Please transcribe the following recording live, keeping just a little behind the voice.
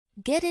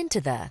Get into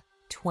the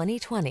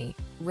 2020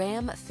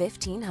 Ram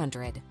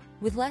 1500.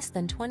 With less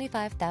than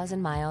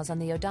 25,000 miles on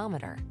the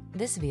odometer,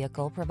 this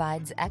vehicle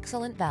provides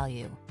excellent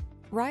value.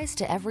 Rise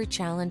to every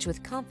challenge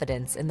with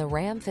confidence in the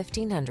Ram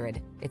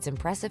 1500. Its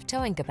impressive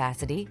towing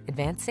capacity,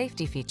 advanced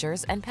safety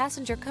features, and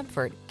passenger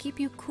comfort keep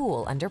you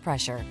cool under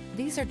pressure.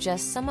 These are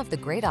just some of the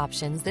great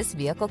options this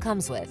vehicle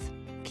comes with: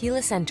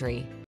 keyless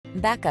entry,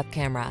 backup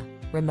camera,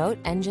 remote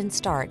engine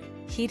start,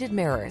 heated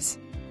mirrors,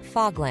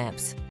 fog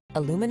lamps,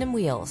 aluminum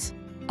wheels,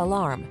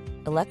 alarm,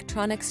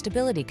 electronic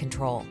stability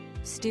control,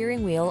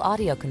 steering wheel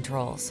audio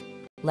controls,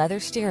 leather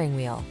steering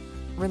wheel.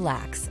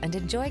 Relax and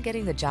enjoy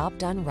getting the job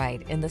done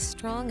right in the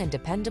strong and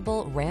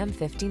dependable Ram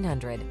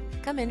 1500.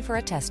 Come in for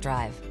a test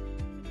drive.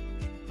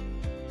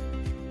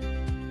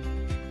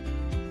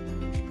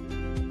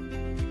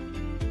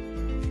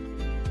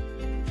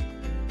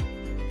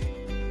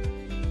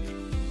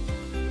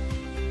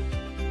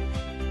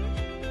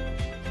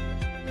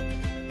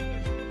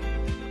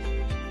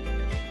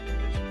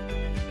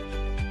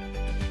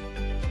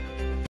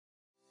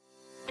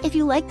 If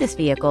you like this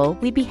vehicle,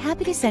 we'd be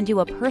happy to send you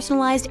a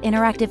personalized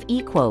interactive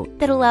e-quote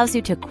that allows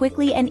you to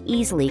quickly and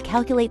easily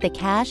calculate the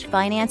cash,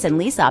 finance, and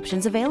lease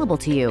options available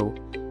to you.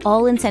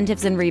 All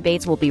incentives and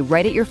rebates will be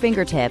right at your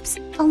fingertips,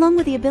 along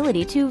with the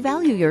ability to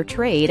value your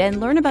trade and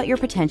learn about your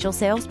potential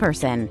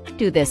salesperson.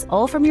 Do this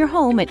all from your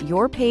home at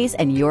your pace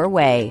and your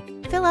way.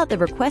 Fill out the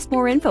Request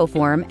More Info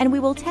form and we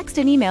will text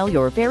and email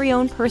your very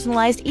own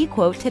personalized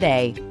e-quote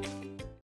today.